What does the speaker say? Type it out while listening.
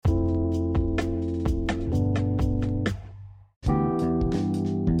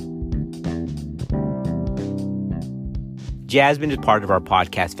Jasmine is part of our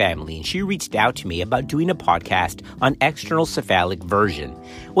podcast family, and she reached out to me about doing a podcast on external cephalic version.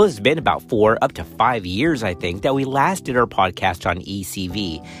 Well, it's been about 4 up to 5 years, I think, that we last did our podcast on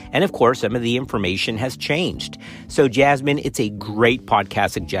ECV. And of course, some of the information has changed. So, Jasmine, it's a great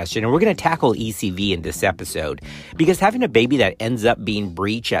podcast suggestion, and we're going to tackle ECV in this episode because having a baby that ends up being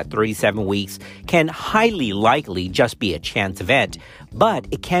breech at 37 weeks can highly likely just be a chance event, but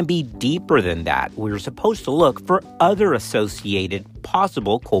it can be deeper than that. We're supposed to look for other associated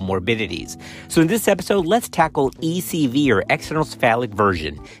possible comorbidities. So in this episode, let's tackle ECV or external cephalic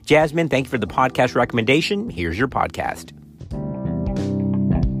version. Jasmine, thank you for the podcast recommendation. Here's your podcast.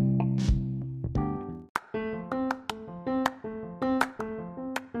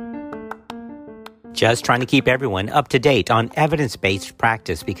 Just trying to keep everyone up to date on evidence-based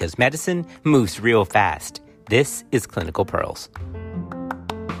practice because medicine moves real fast. This is Clinical Pearls.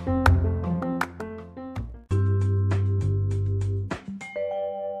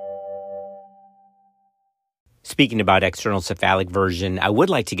 Speaking about external cephalic version, I would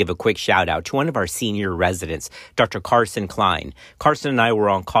like to give a quick shout out to one of our senior residents, Dr. Carson Klein. Carson and I were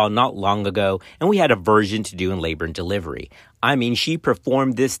on call not long ago, and we had a version to do in labor and delivery. I mean, she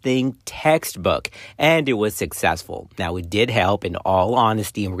performed this thing textbook, and it was successful. Now, it did help, in all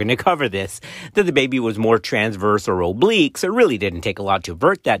honesty, and we're going to cover this, that the baby was more transverse or oblique, so it really didn't take a lot to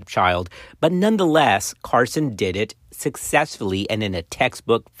avert that child. But nonetheless, Carson did it successfully and in a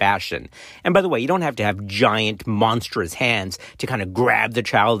textbook fashion. And by the way, you don't have to have giant, monstrous hands to kind of grab the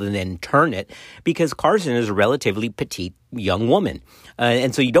child and then turn it, because Carson is a relatively petite young woman.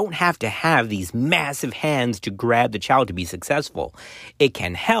 And so you don't have to have these massive hands to grab the child to be successful. It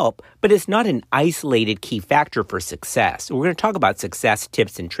can help, but it's not an isolated key factor for success. We're going to talk about success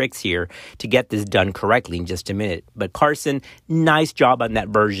tips and tricks here to get this done correctly in just a minute. But Carson, nice job on that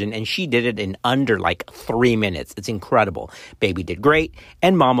version, and she did it in under 3 minutes. It's incredible. Baby did great,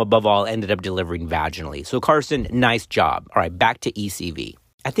 and mom, above all, ended up delivering vaginally. So Carson, nice job. All right, back to ECV.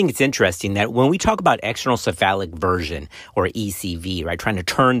 I think it's interesting that when we talk about external cephalic version or ECV, right, trying to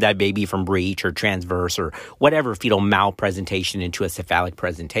turn that baby from breech or transverse or whatever fetal malpresentation into a cephalic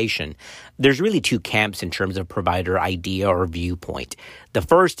presentation, there's really 2 camps in terms of provider idea or viewpoint. The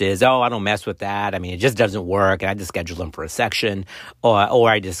first is, I don't mess with that. I mean, it just doesn't work. And I just schedule them for a section, or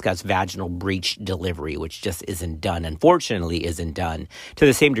I discuss vaginal breech delivery, which just isn't done, unfortunately isn't done to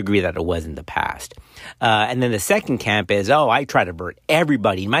the same degree that it was in the past. And then the second camp is, I try to avert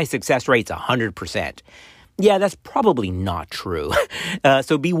everybody. My success rate's 100%. Yeah, that's probably not true.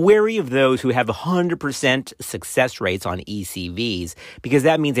 So be wary of those who have 100% success rates on ECVs, because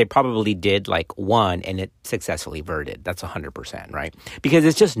that means they probably did one and it successfully averted. That's 100%, right? Because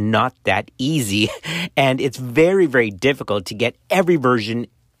it's just not that easy, and it's very, very difficult to get every version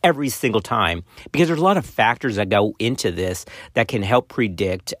every single time, because there's a lot of factors that go into this that can help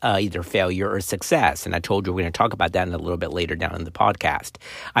predict either failure or success. And I told you we're going to talk about that in a little bit later down in the podcast.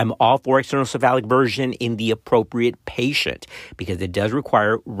 I'm all for external cephalic version in the appropriate patient, because it does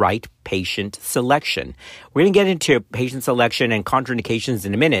require right patient selection. We're going to get into patient selection and contraindications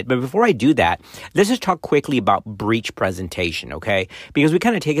in a minute, but before I do that, let's just talk quickly about breech presentation, okay? Because we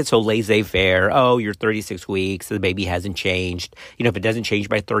kind of take it so laissez-faire. You're 36 weeks, the baby hasn't changed. If it doesn't change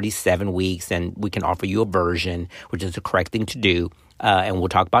by 37 weeks, then we can offer you a version, which is the correct thing to do. And we'll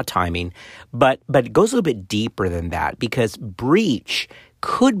talk about timing. But it goes a little bit deeper than that, because breech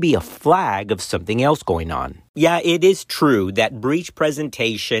could be a flag of something else going on. Yeah, it is true that breech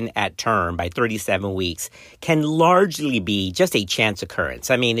presentation at term by 37 weeks can largely be just a chance occurrence.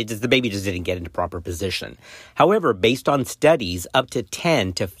 I mean, the baby just didn't get into proper position. However, based on studies, up to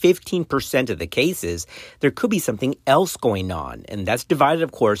 10 to 15% of the cases, there could be something else going on. And that's divided,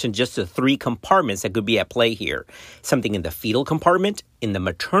 of course, in just the 3 compartments that could be at play here. Something in the fetal compartment, in the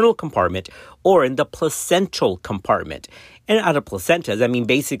maternal compartment, or in the placental compartment. And out of placentas, I mean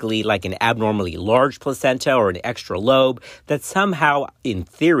basically like an abnormally large placenta or an extra lobe that somehow, in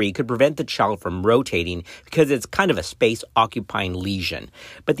theory, could prevent the child from rotating because it's kind of a space-occupying lesion.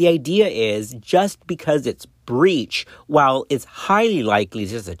 But the idea is, just because it's breech, while it's highly likely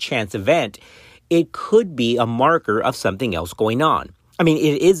it's just a chance event, it could be a marker of something else going on. I mean,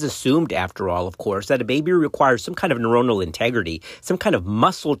 it is assumed, after all, of course, that a baby requires some kind of neuronal integrity, some kind of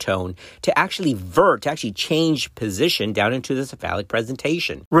muscle tone to actually change position down into the cephalic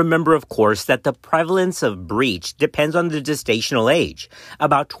presentation. Remember, of course, that the prevalence of breech depends on the gestational age.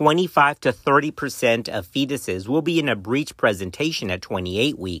 About 25 to 30% of fetuses will be in a breech presentation at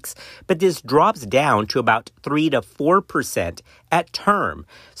 28 weeks, but this drops down to about 3 to 4% at term.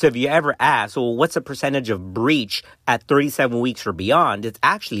 So if you ever ask, well, what's the percentage of breech at 37 weeks or beyond? It's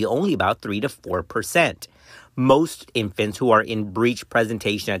actually only about 3 to 4%. Most infants who are in breech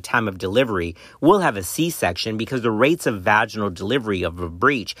presentation at time of delivery will have a C-section because the rates of vaginal delivery of a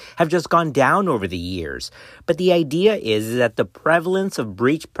breech have just gone down over the years. But the idea is that the prevalence of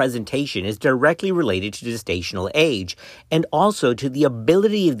breech presentation is directly related to gestational age and also to the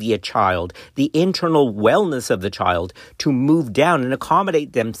ability of the child, the internal wellness of the child, to move down and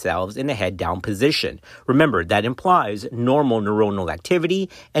accommodate themselves in a head-down position. Remember, that implies normal neuronal activity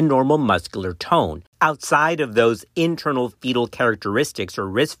and normal muscular tone. Outside of those internal fetal characteristics or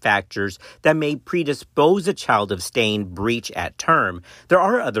risk factors that may predispose a child of staying breech at term, there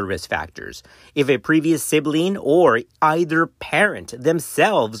are other risk factors. If a previous sibling or either parent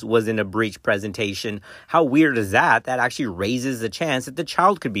themselves was in a breech presentation, how weird is that? That actually raises the chance that the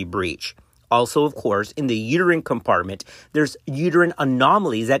child could be breech. Also, of course, in the uterine compartment, there's uterine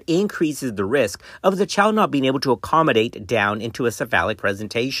anomalies that increases the risk of the child not being able to accommodate down into a cephalic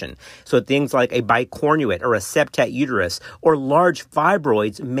presentation. So things like a bicornuate or a septate uterus or large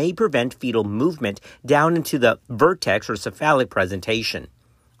fibroids may prevent fetal movement down into the vertex or cephalic presentation.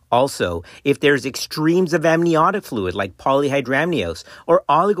 Also, if there's extremes of amniotic fluid like polyhydramnios or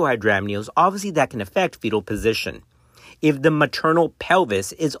oligohydramnios, obviously that can affect fetal position. If the maternal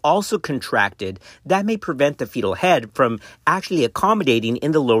pelvis is also contracted, that may prevent the fetal head from actually accommodating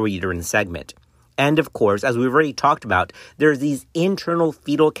in the lower uterine segment. And of course, as we've already talked about, there's these internal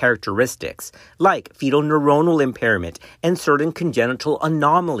fetal characteristics like fetal neuronal impairment and certain congenital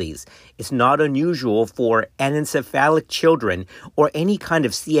anomalies. It's not unusual for anencephalic children or any kind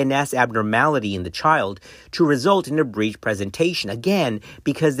of CNS abnormality in the child to result in a breech presentation, again,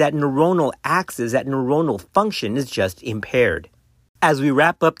 because that neuronal axis, that neuronal function is just impaired. As we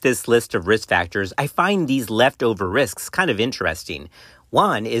wrap up this list of risk factors, I find these leftover risks kind of interesting.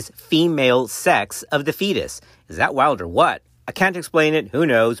 One is female sex of the fetus. Is that wild or what? I can't explain it, who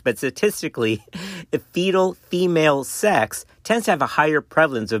knows, but statistically, the fetal female sex tends to have a higher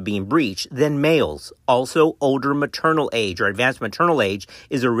prevalence of being breech than males. Also, older maternal age or advanced maternal age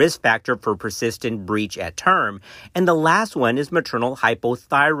is a risk factor for persistent breech at term. And the last one is maternal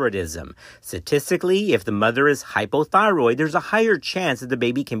hypothyroidism. Statistically, if the mother is hypothyroid, there's a higher chance that the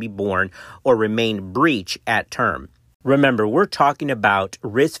baby can be born or remain breech at term. Remember, we're talking about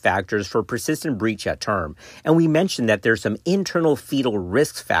risk factors for persistent breech at term, and we mentioned that there's some internal fetal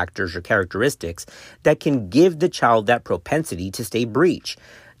risk factors or characteristics that can give the child that propensity to stay breech.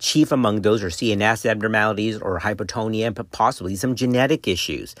 Chief among those are CNS abnormalities or hypotonia and possibly some genetic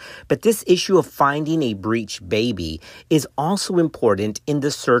issues. But this issue of finding a breech baby is also important in the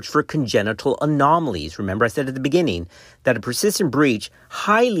search for congenital anomalies. Remember I said at the beginning that a persistent breech,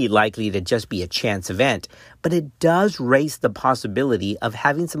 highly likely to just be a chance event, but it does raise the possibility of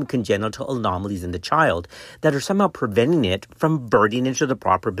having some congenital anomalies in the child that are somehow preventing it from birthing into the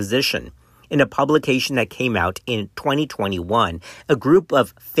proper position. In a publication that came out in 2021, a group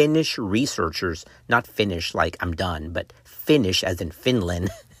of Finnish researchers, not Finnish like I'm done, but Finnish as in Finland.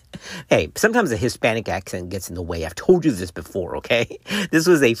 Hey, sometimes a Hispanic accent gets in the way. I've told you this before, okay? This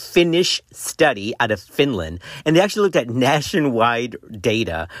was a Finnish study out of Finland, and they actually looked at nationwide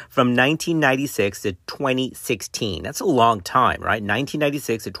data from 1996 to 2016. That's a long time, right?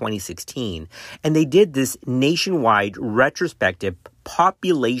 1996 to 2016. And they did this nationwide retrospective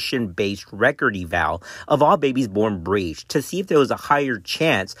population-based record eval of all babies born breech to see if there was a higher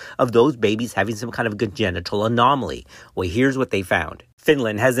chance of those babies having some kind of congenital anomaly. Well, here's what they found.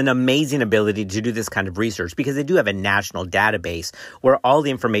 Finland has an amazing ability to do this kind of research because they do have a national database where all the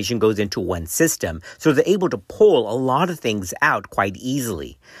information goes into one system, so they're able to pull a lot of things out quite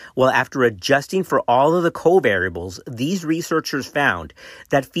easily. Well, after adjusting for all of the covariables, these researchers found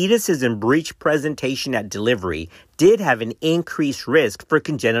that fetuses in breech presentation at delivery did have an increased risk for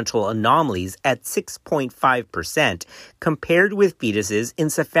congenital anomalies at 6.5% compared with fetuses in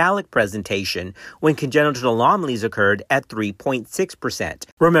cephalic presentation when congenital anomalies occurred at 3.6%.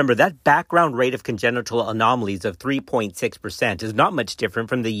 Remember, that background rate of congenital anomalies of 3.6% is not much different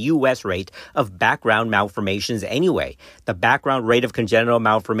from the U.S. rate of background malformations anyway. The background rate of congenital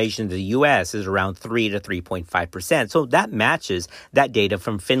malformations in the U.S. is around 3 to 3.5%, so that matches that data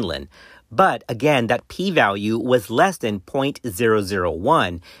from Finland. But again, that p-value was less than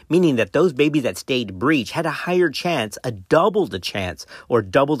 0.001, meaning that those babies that stayed breech had a higher chance, double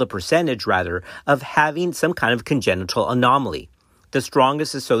the percentage rather, of having some kind of congenital anomaly. The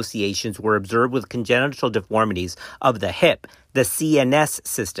strongest associations were observed with congenital deformities of the hip, the CNS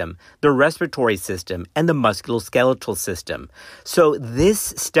system, the respiratory system, and the musculoskeletal system. So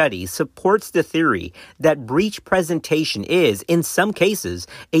this study supports the theory that breech presentation is, in some cases,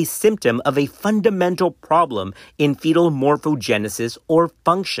 a symptom of a fundamental problem in fetal morphogenesis or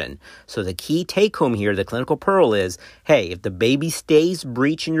function. So the key take-home here, the clinical pearl is, hey, if the baby stays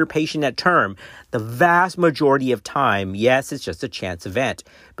breech in your patient at term, the vast majority of time, yes, it's just a chance event.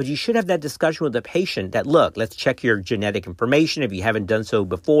 But you should have that discussion with the patient that, look, let's check your genetic information. If you haven't done so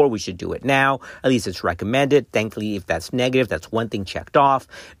before, we should do it now. At least it's recommended. Thankfully, if that's negative, that's one thing checked off.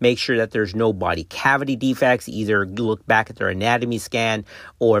 Make sure that there's no body cavity defects. Either look back at their anatomy scan,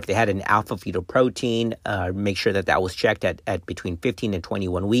 or if they had an alpha fetal protein, make sure that that was checked at between 15 and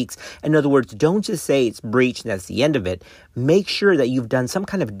 21 weeks. In other words, don't just say it's breech and that's the end of it. Make sure that you've done some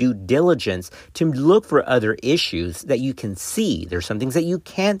kind of due diligence to look for other issues that you can see. There's some things that you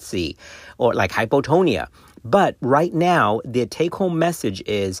can't see, or like hypotonia. But right now, the take-home message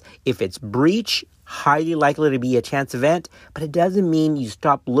is if it's breech, highly likely to be a chance event, but it doesn't mean you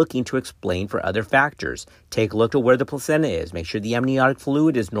stop looking to explain for other factors. Take a look at where the placenta is. Make sure the amniotic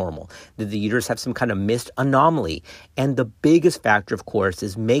fluid is normal. Did the uterus have some kind of missed anomaly? And the biggest factor, of course,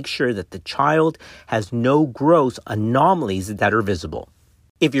 is make sure that the child has no gross anomalies that are visible.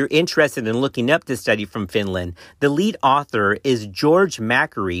 If you're interested in looking up this study from Finland, the lead author is George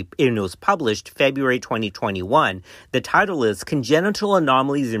Macquarie, and it was published February 2021. The title is Congenital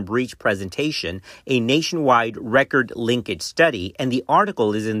Anomalies in Breech Presentation, a Nationwide Record Linkage Study, and the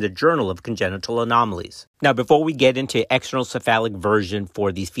article is in the Journal of Congenital Anomalies. Now, before we get into external cephalic version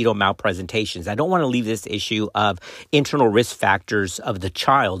for these fetal malpresentations, I don't want to leave this issue of internal risk factors of the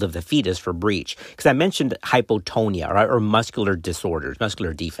child, of the fetus for breech, because I mentioned hypotonia, right, or muscular disorders,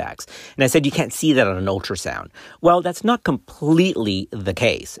 muscular defects. And I said you can't see that on an ultrasound. Well, that's not completely the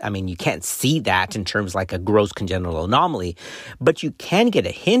case. I mean, you can't see that in terms like a gross congenital anomaly, but you can get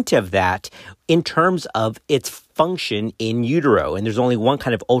a hint of that in terms of its function in utero. And there's only one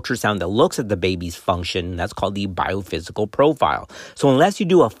kind of ultrasound that looks at the baby's function, and that's called the biophysical profile. So unless you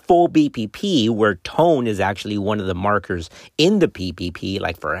do a full BPP, where tone is actually one of the markers in the PPP,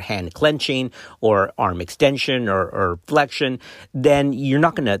 like for a hand clenching or arm extension or flexion, then you're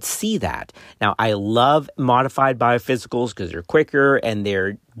not going to see that. Now, I love modified biophysicals because they're quicker and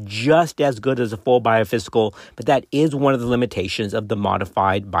they're just as good as a full biophysical, but that is one of the limitations of the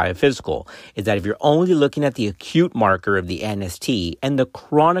modified biophysical, is that if you're only looking at the acute marker of the NST and the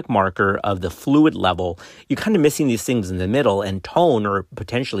chronic marker of the fluid level, you're kind of missing these things in the middle, and tone or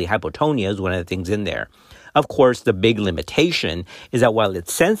potentially hypotonia is one of the things in there. Of course, the big limitation is that while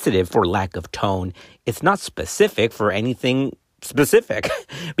it's sensitive for lack of tone, it's not specific for anything specific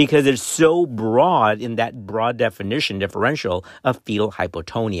because it's so broad in that broad definition differential of fetal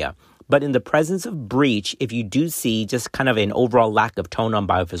hypotonia. But in the presence of breech, if you do see just kind of an overall lack of tone on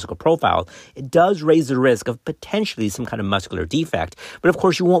biophysical profile, it does raise the risk of potentially some kind of muscular defect. But of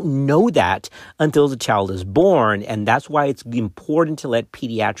course, you won't know that until the child is born. And that's why it's important to let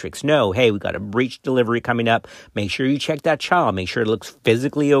pediatrics know, hey, we got a breech delivery coming up. Make sure you check that child. Make sure it looks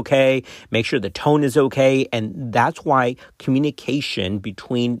physically okay. Make sure the tone is okay. And that's why communication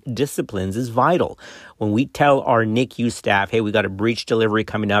between disciplines is vital. When we tell our NICU staff, hey, we got a breech delivery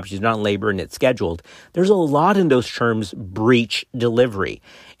coming up, she's not in labor and it's scheduled, there's a lot in those terms, breech delivery.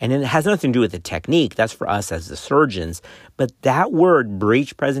 And it has nothing to do with the technique. That's for us as the surgeons. But that word,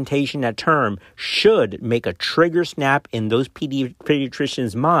 breech presentation at term, should make a trigger snap in those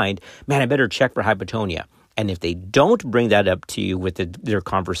pediatricians' mind, man, I better check for hypotonia. And if they don't bring that up to you with their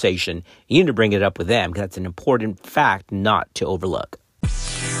conversation, you need to bring it up with them because that's an important fact not to overlook.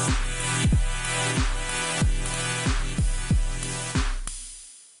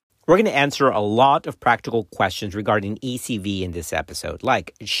 We're going to answer a lot of practical questions regarding ECV in this episode,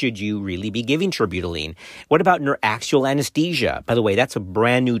 like, should you really be giving terbutaline? What about neuraxial anesthesia? By the way, that's a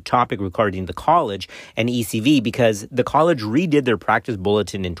brand new topic regarding the college and ECV because the college redid their practice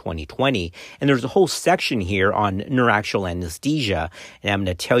bulletin in 2020, and there's a whole section here on neuraxial anesthesia, and I'm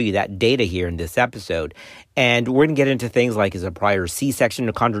going to tell you that data here in this episode. And we're going to get into things like, is a prior C-section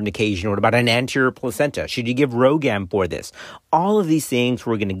or contraindication? What about an anterior placenta? Should you give RhoGAM for this? All of these things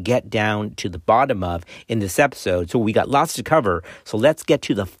we're going to get down to the bottom of in this episode. So we got lots to cover. So let's get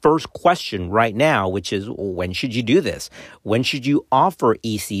to the first question right now, which is, when should you do this? When should you offer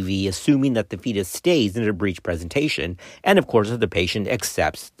ECV, assuming that the fetus stays in a breech presentation? And of course, if the patient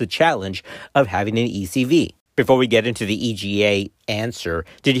accepts the challenge of having an ECV. Before we get into the EGA answer.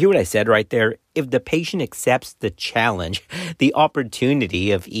 Did you hear what I said right there? If the patient accepts the challenge, the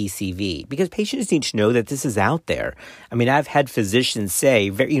opportunity of ECV, because patients need to know that this is out there. I mean, I've had physicians say,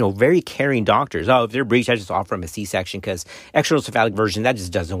 very caring doctors, oh, if they're breech, I just offer them a C-section because external cephalic version, that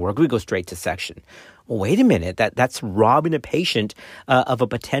just doesn't work. We go straight to section. Well, wait a minute. That's robbing a patient of a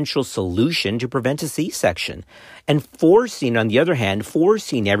potential solution to prevent a C-section. And on the other hand,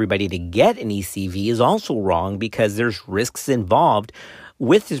 forcing everybody to get an ECV is also wrong because there's risks involved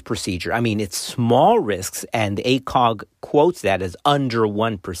with this procedure. I mean, it's small risks, and ACOG quotes that as under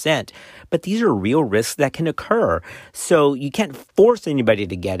 1%. But these are real risks that can occur. So you can't force anybody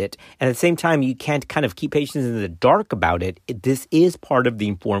to get it. And at the same time, you can't kind of keep patients in the dark about it. This is part of the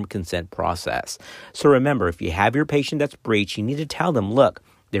informed consent process. So remember, if you have your patient that's breech, you need to tell them, look,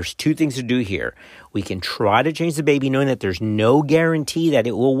 there's two things to do here. We can try to change the baby knowing that there's no guarantee that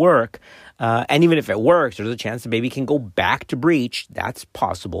it will work. And even if it works, there's a chance the baby can go back to breech. That's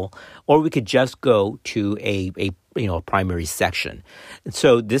possible. Or we could just go to a primary section. And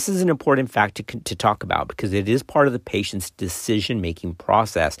so this is an important fact to talk about because it is part of the patient's decision-making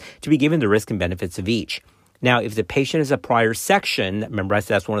process to be given the risk and benefits of each. Now, if the patient has a prior section, remember I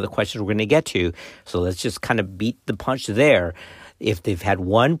said that's one of the questions we're going to get to. So let's just kind of beat the punch there. If they've had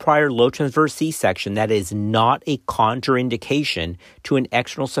one prior low transverse C-section, that is not a contraindication to an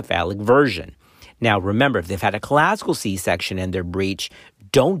external cephalic version. Now, remember, if they've had a classical C-section and they're breech,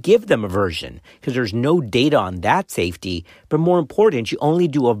 don't give them a version because there's no data on that safety. But more important, you only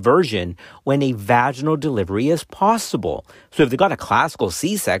do a version when a vaginal delivery is possible. So if they've got a classical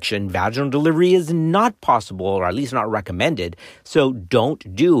C-section, vaginal delivery is not possible, or at least not recommended. So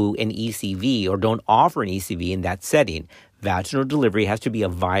don't do an ECV or don't offer an ECV in that setting. Vaginal delivery has to be a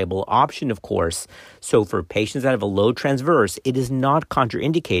viable option, of course. So for patients that have a low transverse, it is not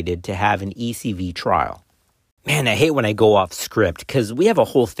contraindicated to have an ECV trial. Man, I hate when I go off script because we have a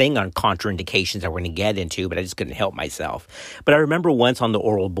whole thing on contraindications that we're going to get into, but I just couldn't help myself. But I remember once on the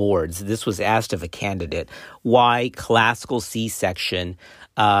oral boards, this was asked of a candidate, why classical C-section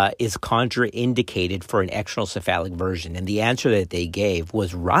is contraindicated for an external cephalic version. And the answer that they gave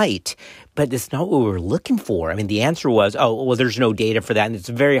was right, but it's not what we were looking for. I mean, the answer was, there's no data for that, and it's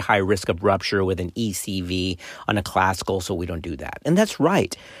a very high risk of rupture with an ECV on a classical, so we don't do that. And that's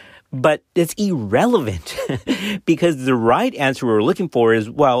right. But it's irrelevant because the right answer we were looking for is,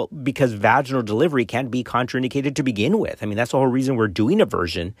 because vaginal delivery can't be contraindicated to begin with. I mean, that's the whole reason we're doing a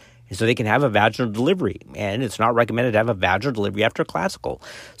version, is so they can have a vaginal delivery. And it's not recommended to have a vaginal delivery after classical.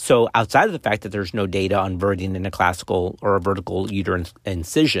 So outside of the fact that there's no data on verting in a classical or a vertical uterine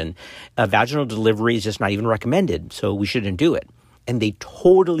incision, a vaginal delivery is just not even recommended. So we shouldn't do it. And they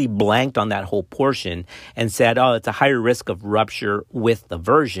totally blanked on that whole portion and said, it's a higher risk of rupture with the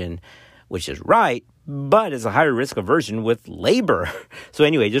version, which is right, but it's a higher risk of version with labor. So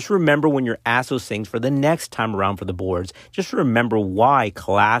anyway, just remember when you're asked those things for the next time around for the boards, just remember why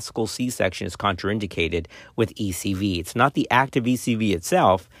classical C-section is contraindicated with ECV. It's not the active ECV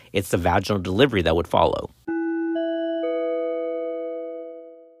itself, it's the vaginal delivery that would follow.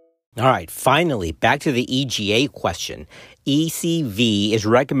 All right, finally, back to the EGA question. ECV is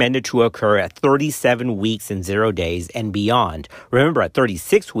recommended to occur at 37 weeks and 0 days and beyond. Remember, at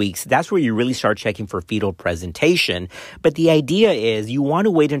 36 weeks, that's where you really start checking for fetal presentation. But the idea is you want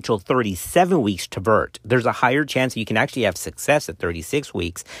to wait until 37 weeks to vert. There's a higher chance that you can actually have success at 36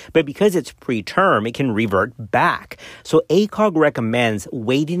 weeks, but because it's preterm, it can revert back. So ACOG recommends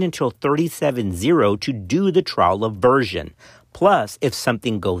waiting until 37-0 to do the trial of version. Plus, if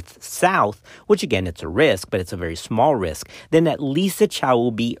something goes south, which again, it's a risk, but it's a very small risk, then at least the child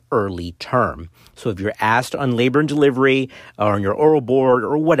will be early term. So if you're asked on labor and delivery or on your oral board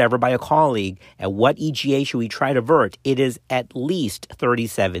or whatever by a colleague, at what EGA should we try to vert, it is at least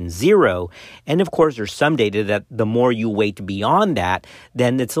 37-0. And of course, there's some data that the more you wait beyond that,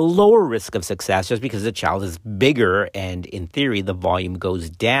 then it's a lower risk of success just because the child is bigger and in theory, the volume goes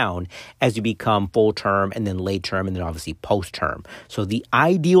down as you become full term and then late term and then obviously post term. So the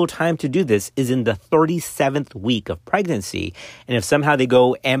ideal time to do this is in the 37th week of pregnancy. And if somehow they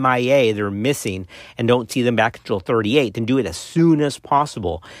go MIA, they're missing, and don't see them back until 38, then do it as soon as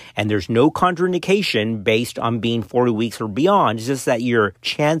possible. And there's no contraindication based on being 40 weeks or beyond. It's just that your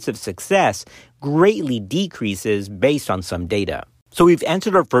chance of success greatly decreases based on some data. So we've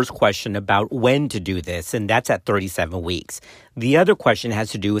answered our first question about when to do this, and that's at 37 weeks. The other question has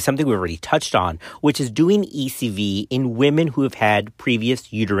to do with something we already touched on, which is doing ECV in women who have had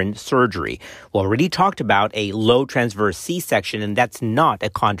previous uterine surgery. We already talked about a low transverse C-section, and that's not a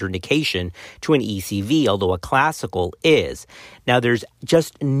contraindication to an ECV, although a classical is. Now, there's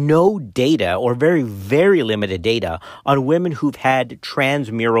just no data or very, very limited data on women who've had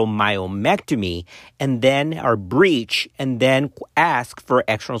transmural myomectomy and then are breech and then ask for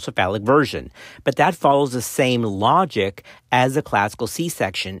external cephalic version. But that follows the same logic as a classical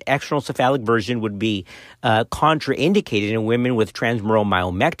C-section. External cephalic version would be contraindicated in women with transmural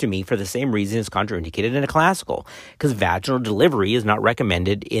myomectomy for the same reason it's contraindicated in a classical, because vaginal delivery is not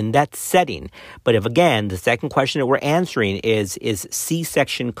recommended in that setting. But if, again, the second question that we're answering is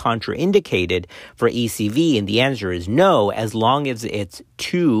C-section contraindicated for ECV? And the answer is no, as long as it's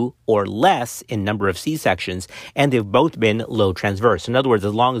 2 or less in number of C-sections, and they've both been low transverse. In other words,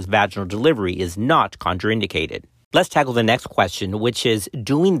 as long as vaginal delivery is not contraindicated. Let's tackle the next question, which is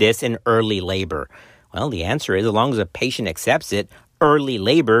doing this in early labor. Well, the answer is as long as a patient accepts it, early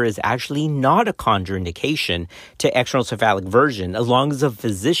labor is actually not a contraindication to external cephalic version as long as a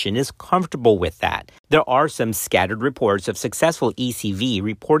physician is comfortable with that. There are some scattered reports of successful ECV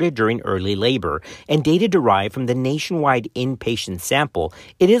reported during early labor and data derived from the nationwide inpatient sample.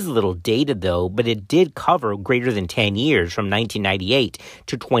 It is a little dated though, but it did cover greater than 10 years from 1998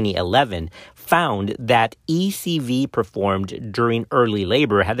 to 2011, found that ECV performed during early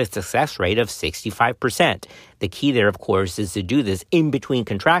labor had a success rate of 65%. The key there, of course, is to do this in between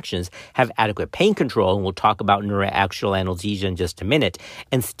contractions, have adequate pain control, and we'll talk about neuroaxial analgesia in just a minute,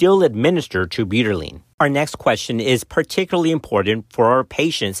 and still administer Terbutaline. Our next question is particularly important for our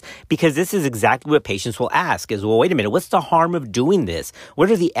patients because this is exactly what patients will ask is, well, wait a minute, what's the harm of doing this?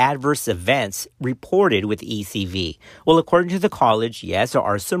 What are the adverse events reported with ECV? Well, according to the college, yes, there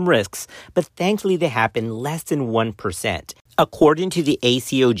are some risks, but thankfully they happen less than 1%. According to the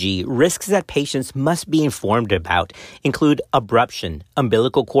ACOG, risks that patients must be informed about include abruption,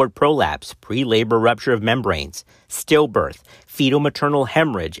 umbilical cord prolapse, pre-labor rupture of membranes, stillbirth, fetal-maternal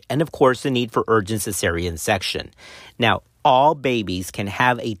hemorrhage, and of course the need for urgent cesarean section. Now, all babies can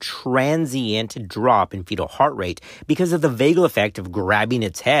have a transient drop in fetal heart rate because of the vagal effect of grabbing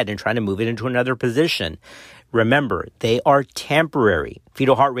its head and trying to move it into another position. Remember, they are temporary.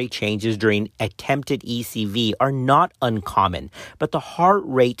 Fetal heart rate changes during attempted ECV are not uncommon, but the heart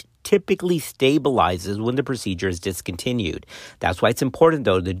rate typically stabilizes when the procedure is discontinued. That's why it's important,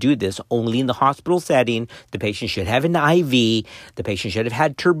 though, to do this only in the hospital setting. The patient should have an IV. The patient should have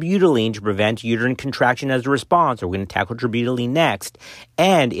had Terbutaline to prevent uterine contraction as a response. We're going to tackle Terbutaline next.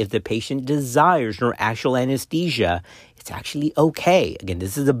 And if the patient desires neuroaxial anesthesia, it's actually okay. Again,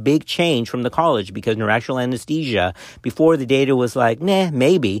 this is a big change from the college because neuroaxial anesthesia, before the data was like, nah,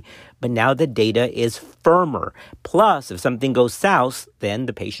 maybe, but now the data is firmer. Plus, if something goes south, then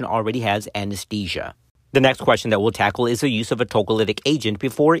the patient already has anesthesia. The next question that we'll tackle is the use of a tocolytic agent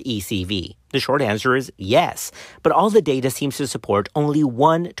before ECV. The short answer is yes, but all the data seems to support only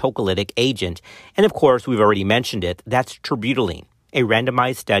one tocolytic agent. And of course, we've already mentioned it, that's Terbutaline. A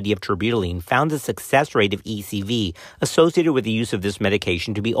randomized study of Terbutaline found the success rate of ECV associated with the use of this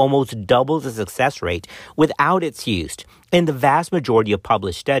medication to be almost double the success rate without its use. In the vast majority of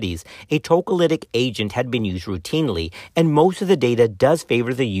published studies, a tocolytic agent had been used routinely, and most of the data does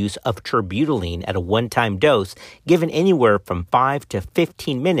favor the use of Terbutaline at a one-time dose given anywhere from 5 to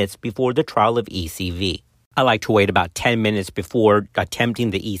 15 minutes before the trial of ECV. I like to wait about 10 minutes before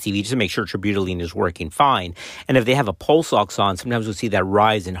attempting the ECV just to make sure Terbutaline is working fine. And if they have a pulse ox on, sometimes we'll see that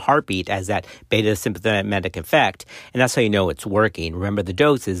rise in heartbeat as that beta sympathetic effect. And that's how you know it's working. Remember, the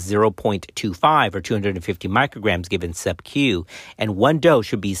dose is 0.25 or 250 micrograms given sub-Q, and one dose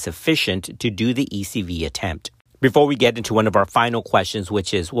should be sufficient to do the ECV attempt. Before we get into one of our final questions,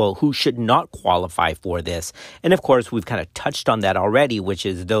 which is, well, who should not qualify for this? And of course, we've kind of touched on that already, which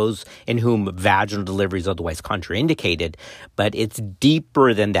is those in whom vaginal delivery is otherwise contraindicated. But it's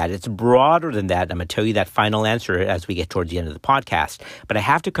deeper than that. It's broader than that. I'm going to tell you that final answer as we get towards the end of the podcast. But I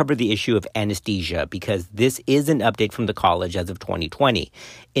have to cover the issue of anesthesia because this is an update from the college as of 2020.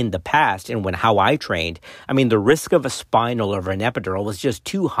 In the past, and how I trained, the risk of a spinal or an epidural was just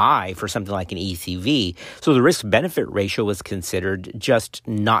too high for something like an ECV. So the risk-benefit ratio was considered just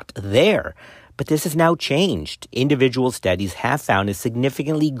not there. But this has now changed. Individual studies have found a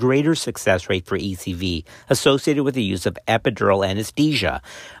significantly greater success rate for ECV associated with the use of epidural anesthesia.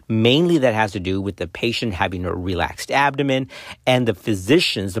 Mainly that has to do with the patient having a relaxed abdomen and the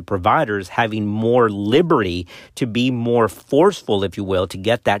physicians, the providers, having more liberty to be more forceful, if you will, to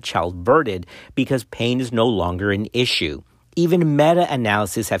get that child birthed because pain is no longer an issue. Even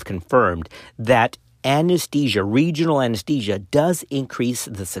meta-analysis have confirmed that anesthesia, regional anesthesia, does increase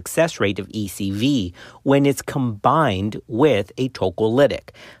the success rate of ECV when it's combined with a tocolytic.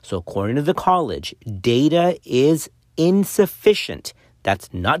 So according to the college, data is insufficient,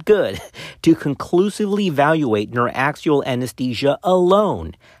 that's not good, to conclusively evaluate neuraxial anesthesia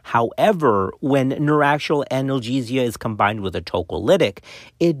alone. However, when neuraxial analgesia is combined with a tocolytic,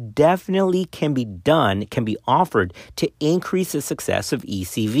 it definitely can be offered to increase the success of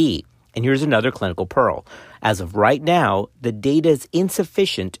ECV. And here's another clinical pearl. As of right now, the data is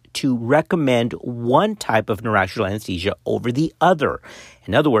insufficient to recommend one type of neuraxial anesthesia over the other.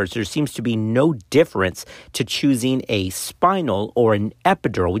 In other words, there seems to be no difference to choosing a spinal or an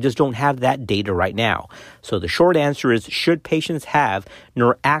epidural. We just don't have that data right now. So the short answer is, should patients have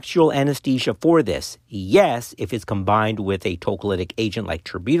neuraxial anesthesia for this? Yes, if it's combined with a tocolytic agent like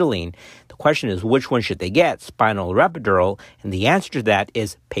terbutaline. The question is, which one should they get, spinal or epidural? And the answer to that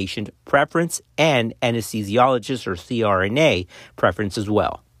is patient preference and anesthesiologist or CRNA preference as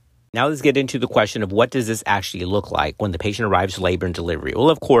well. Now let's get into the question of, what does this actually look like when the patient arrives to labor and delivery? Well,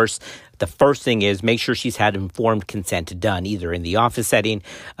 of course, the first thing is make sure she's had informed consent done, either in the office setting,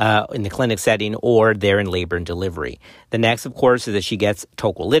 in the clinic setting, or there in labor and delivery. The next, of course, is that she gets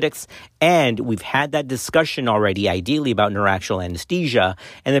tocolytics, and we've had that discussion already, ideally, about neuraxial anesthesia,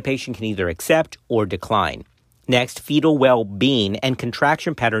 and the patient can either accept or decline. Next, fetal well-being and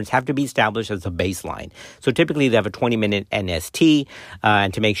contraction patterns have to be established as a baseline. So typically they have a 20-minute NST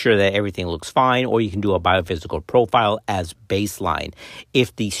and to make sure that everything looks fine, or you can do a biophysical profile as baseline.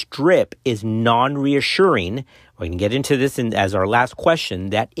 If the strip is non-reassuring, we can get into this as our last question,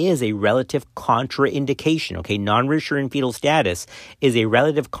 that is a relative contraindication, okay? Non-reassuring fetal status is a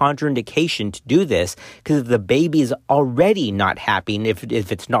relative contraindication to do this, because if the baby is already not happy, and if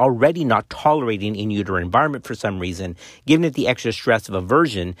it's already not tolerating in utero environment for some reason, given that the extra stress of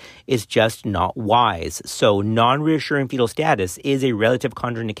aversion is just not wise. So non-reassuring fetal status is a relative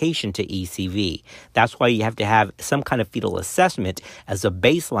contraindication to ECV. That's why you have to have some kind of fetal assessment as a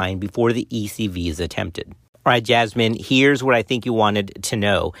baseline before the ECV is attempted. All right, Jasmine, here's what I think you wanted to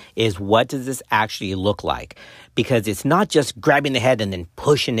know is, what does this actually look like? Because it's not just grabbing the head and then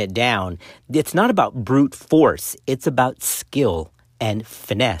pushing it down. It's not about brute force. It's about skill and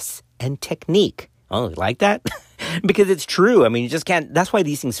finesse and technique. Oh, you like that? Because it's true. I mean, you just can't. That's why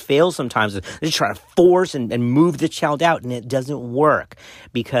these things fail sometimes. They just try to force and move the child out, and it doesn't work.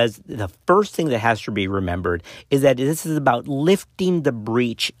 Because the first thing that has to be remembered is that this is about lifting the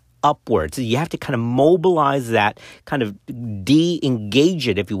breech upwards. So you have to kind of mobilize that, kind of de-engage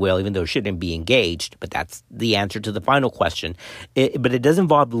it, if you will, even though it shouldn't be engaged. But that's the answer to the final question. But it does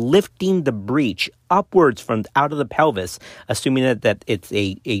involve lifting the breech upwards from out of the pelvis, assuming that it's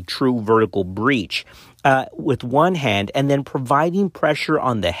a true vertical breech, with one hand, and then providing pressure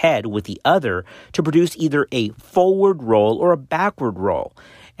on the head with the other to produce either a forward roll or a backward roll.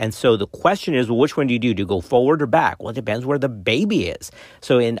 And so the question is, well, which one do you do? Do you go forward or back? Well, it depends where the baby is.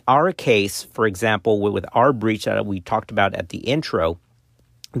 So in our case, for example, with our breech that we talked about at the intro,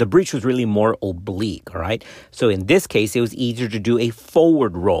 the breech was really more oblique, all right? So in this case, it was easier to do a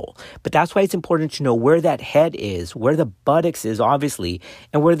forward roll. But that's why it's important to know where that head is, where the buttocks is, obviously,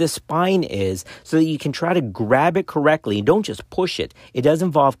 and where the spine is, so that you can try to grab it correctly. Don't just push it. It does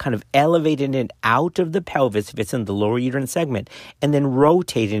involve kind of elevating it out of the pelvis if it's in the lower uterine segment, and then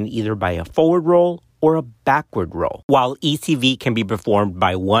rotating either by a forward roll or a backward roll. While ECV can be performed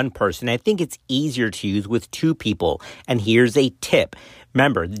by one person, I think it's easier to use with two people. And here's a tip.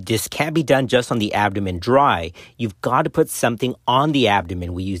 Remember, this can't be done just on the abdomen dry. You've got to put something on the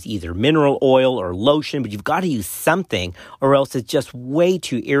abdomen. We use either mineral oil or lotion, but you've got to use something, or else it's just way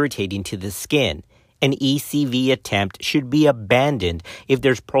too irritating to the skin. An ECV attempt should be abandoned if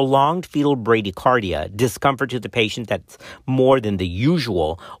there's prolonged fetal bradycardia, discomfort to the patient that's more than the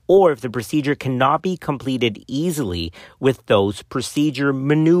usual, or if the procedure cannot be completed easily with those procedure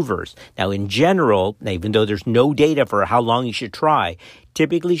maneuvers. Now, in general, even though there's no data for how long you should try,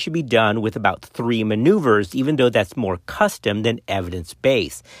 typically should be done with about 3 maneuvers, even though that's more custom than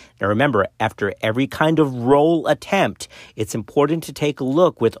evidence-based. Now remember, after every kind of roll attempt, it's important to take a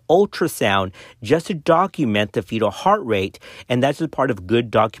look with ultrasound just to document the fetal heart rate, and that's a part of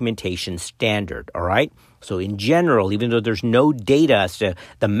good documentation standard, all right? So in general, even though there's no data as to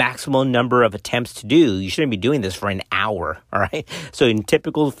the maximum number of attempts to do, you shouldn't be doing this for an hour, all right? So in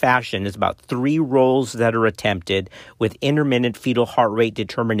typical fashion, it's about 3 rolls that are attempted with intermittent fetal heart rate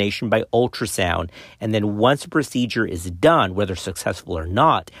determination by ultrasound. And then once the procedure is done, whether successful or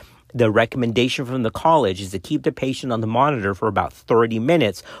not, The recommendation from the college is to keep the patient on the monitor for about 30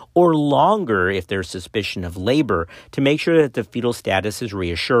 minutes or longer if there's suspicion of labor to make sure that the fetal status is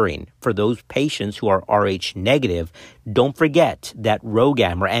reassuring. For those patients who are Rh negative, don't forget that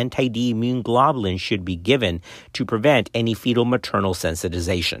RhoGAM or anti-D immune globulin should be given to prevent any fetal maternal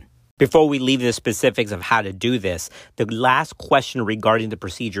sensitization. Before we leave the specifics of how to do this, the last question regarding the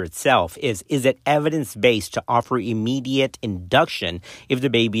procedure itself is it evidence-based to offer immediate induction if the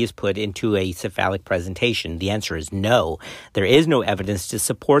baby is put into a cephalic presentation? The answer is no. There is no evidence to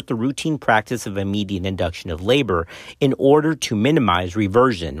support the routine practice of immediate induction of labor in order to minimize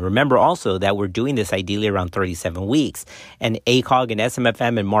reversion. Remember also that we're doing this ideally around 37 weeks, and ACOG and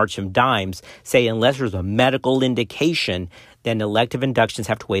SMFM and March of Dimes say unless there's a medical indication, then elective inductions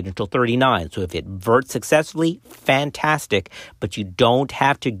have to wait until 39. So if it verts successfully, fantastic, but you don't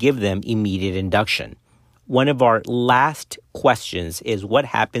have to give them immediate induction. One of our last questions is what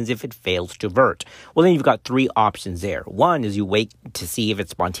happens if it fails to vert? Well, then you've got three options there. One is you wait to see if it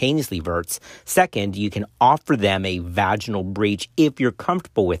spontaneously verts. Second, you can offer them a vaginal breech if you're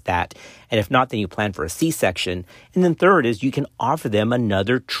comfortable with that. And if not, then you plan for a C-section. And then third is you can offer them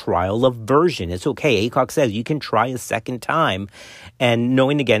another trial of version. It's okay. ACOG says you can try a second time, and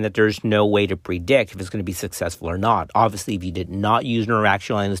knowing again that there's no way to predict if it's going to be successful or not. Obviously, if you did not use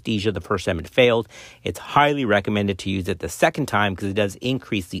neuroaxial anesthesia the first time it failed, it's highly recommended to use it the second time because it does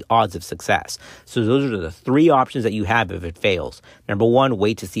increase the odds of success. So those are the three options that you have if it fails. Number one,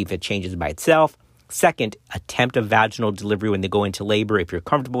 wait to see if it changes by itself. Second, attempt a vaginal delivery when they go into labor if you're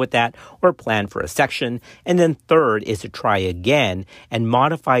comfortable with that, or plan for a section. And then third is to try again and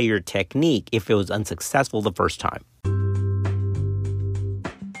modify your technique if it was unsuccessful the first time.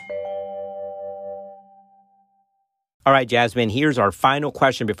 All right, Jasmine, here's our final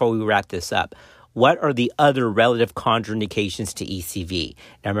question before we wrap this up. What are the other relative contraindications to ECV?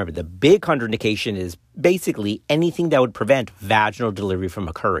 Now, remember, the big contraindication is basically anything that would prevent vaginal delivery from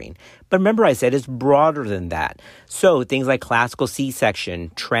occurring. But remember, I said it's broader than that. So things like classical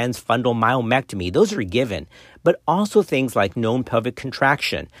C-section, transfundal myomectomy, those are given. But also things like known pelvic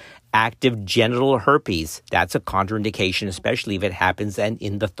contraction, active genital herpes, that's a contraindication, especially if it happens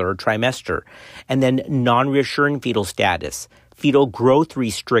in the third trimester. And then non-reassuring fetal status. Fetal growth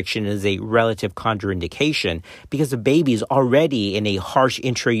restriction is a relative contraindication because the baby is already in a harsh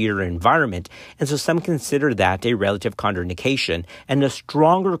intrauterine environment, and so some consider that a relative contraindication. And a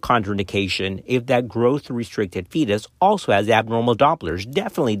stronger contraindication if that growth-restricted fetus also has abnormal Dopplers.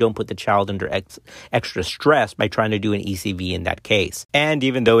 Definitely don't put the child under extra stress by trying to do an ECV in that case. And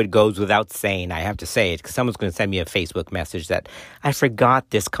even though it goes without saying, I have to say it because someone's going to send me a Facebook message that I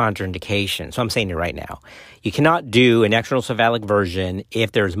forgot this contraindication, so I'm saying it right now. You cannot do an external cephalic version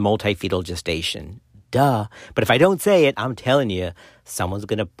if there's multifetal gestation. Duh. But if I don't say it, I'm telling you, someone's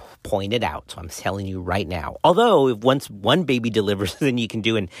going to point it out. So I'm telling you right now. Although, if once one baby delivers, then you can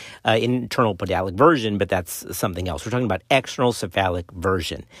do an internal pedalic version, but that's something else. We're talking about external cephalic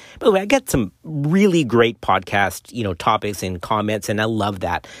version. By the way, I get some really great podcast, topics and comments, and I love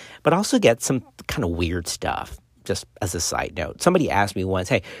that. But I also get some kind of weird stuff. Just as a side note, somebody asked me once,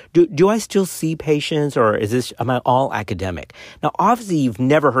 hey, do I still see patients or am I all academic? Now, obviously, you've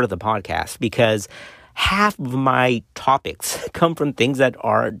never heard of the podcast because half of my topics come from things that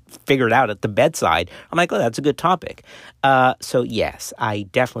are figured out at the bedside. I'm like, oh, that's a good topic. So yes, I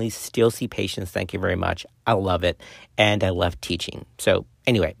definitely still see patients. Thank you very much. I love it. And I love teaching. So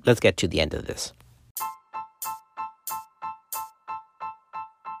anyway, let's get to the end of this.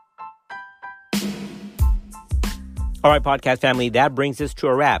 All right, podcast family, that brings us to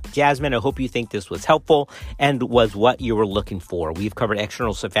a wrap. Jasmine, I hope you think this was helpful and was what you were looking for. We've covered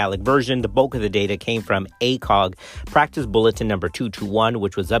external cephalic version. The bulk of the data came from ACOG Practice Bulletin number 221,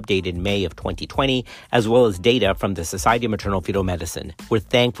 which was updated May of 2020, as well as data from the Society of Maternal Fetal Medicine. We're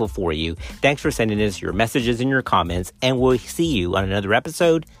thankful for you. Thanks for sending us your messages and your comments, and we'll see you on another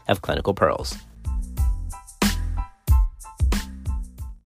episode of Clinical Pearls.